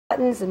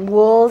cottons and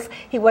wools.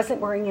 He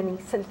wasn't wearing any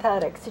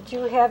synthetics. Did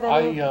you have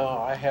any?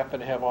 I happen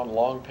to have on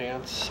long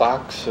pants,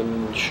 socks,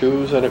 and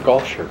shoes, and a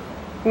golf shirt.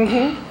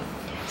 Mm-hmm.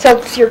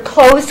 So your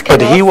clothes can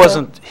But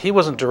also... he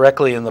wasn't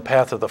directly in the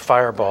path of the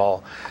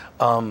fireball.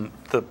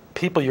 The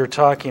people you're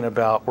talking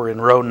about were in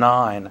row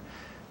 9,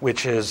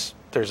 which is,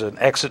 there's an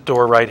exit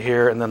door right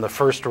here, and then the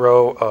first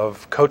row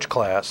of coach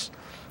class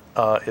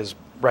is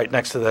right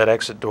next to that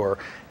exit door.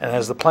 And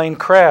as the plane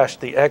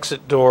crashed, the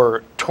exit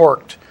door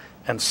torqued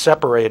and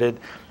separated,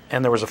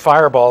 and there was a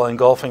fireball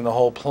engulfing the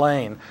whole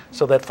plane.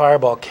 So that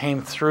fireball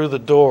came through the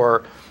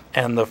door,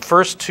 and the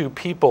first 2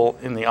 people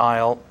in the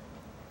aisle,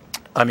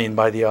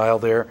 by the aisle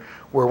there,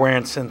 were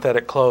wearing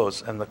synthetic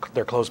clothes, and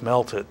their clothes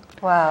melted.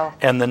 Wow.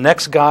 And the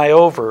next guy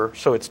over,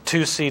 so it's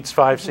 2 seats,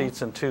 5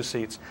 seats, and 2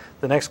 seats.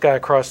 The next guy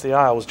across the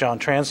aisle was John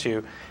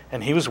Transew,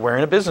 and he was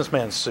wearing a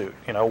businessman's suit,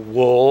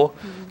 wool,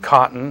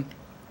 cotton,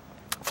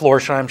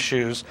 Florsheim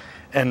shoes,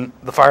 and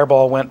the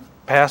fireball went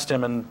past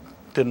him and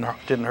didn't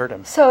hurt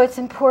him. So it's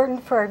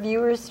important for our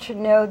viewers to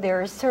know there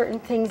are certain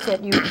things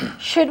that you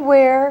should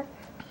wear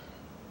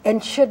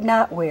and should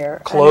not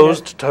wear.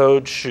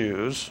 Closed-toed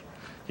shoes.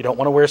 You don't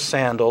want to wear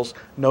sandals.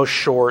 No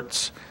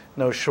shorts.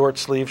 No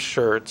short-sleeve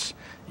shirts.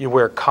 You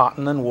wear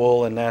cotton and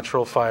wool and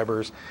natural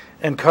fibers,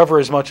 and cover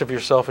as much of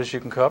yourself as you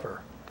can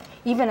cover.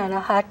 Even on a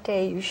hot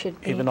day, you should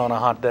be... Even on a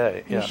hot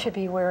day, yeah. You should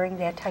be wearing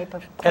that type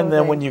of clothing. And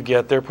then when you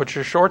get there, put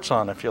your shorts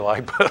on if you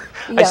like.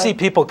 I see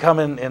people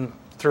coming in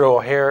through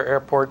O'Hare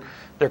Airport.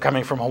 They're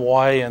coming from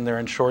Hawaii, and they're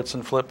in shorts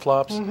and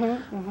flip-flops.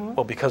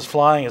 Well, because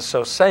flying is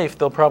so safe,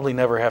 they'll probably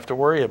never have to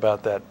worry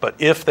about that. But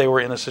if they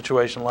were in a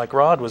situation like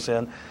Rod was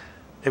in,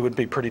 it would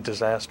be pretty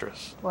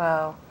disastrous.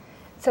 Wow.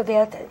 So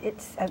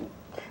it's...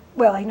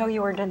 well, I know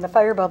you weren't in the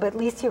fireball, but at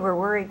least you were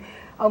wearing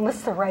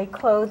almost the right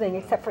clothing,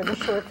 except for the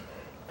shorts.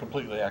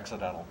 Completely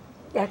accidental.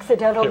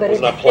 Accidental, but was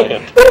not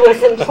planned. But it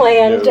wasn't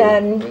planned, No.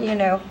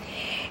 and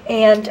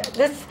and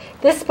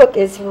this book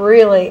is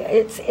really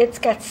it's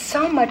got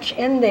so much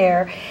in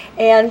there,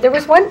 and there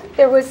was one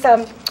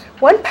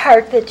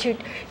part that you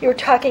were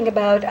talking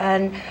about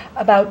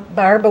about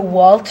Barbara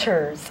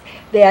Walters,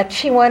 that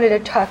she wanted to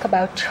talk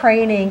about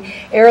training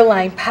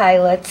airline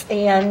pilots,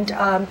 and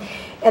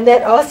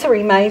that also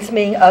reminds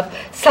me of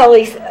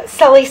Sully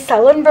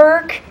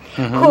Sullenberg,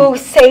 who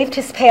saved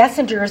his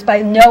passengers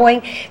by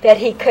knowing that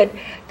I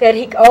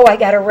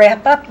got to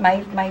wrap up.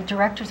 My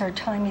directors are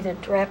telling me to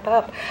wrap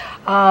up.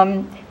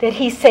 That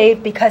he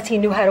saved because he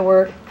knew how to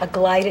wear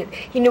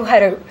he knew how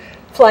to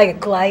fly a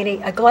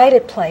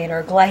glided plane or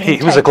a gliding.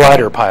 He was a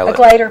glider pilot. A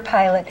glider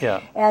pilot.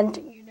 Yeah. And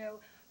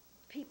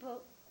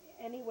people.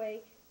 Anyway,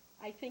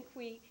 I think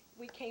we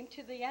came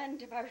to the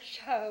end of our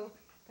show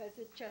because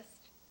it just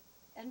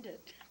ended.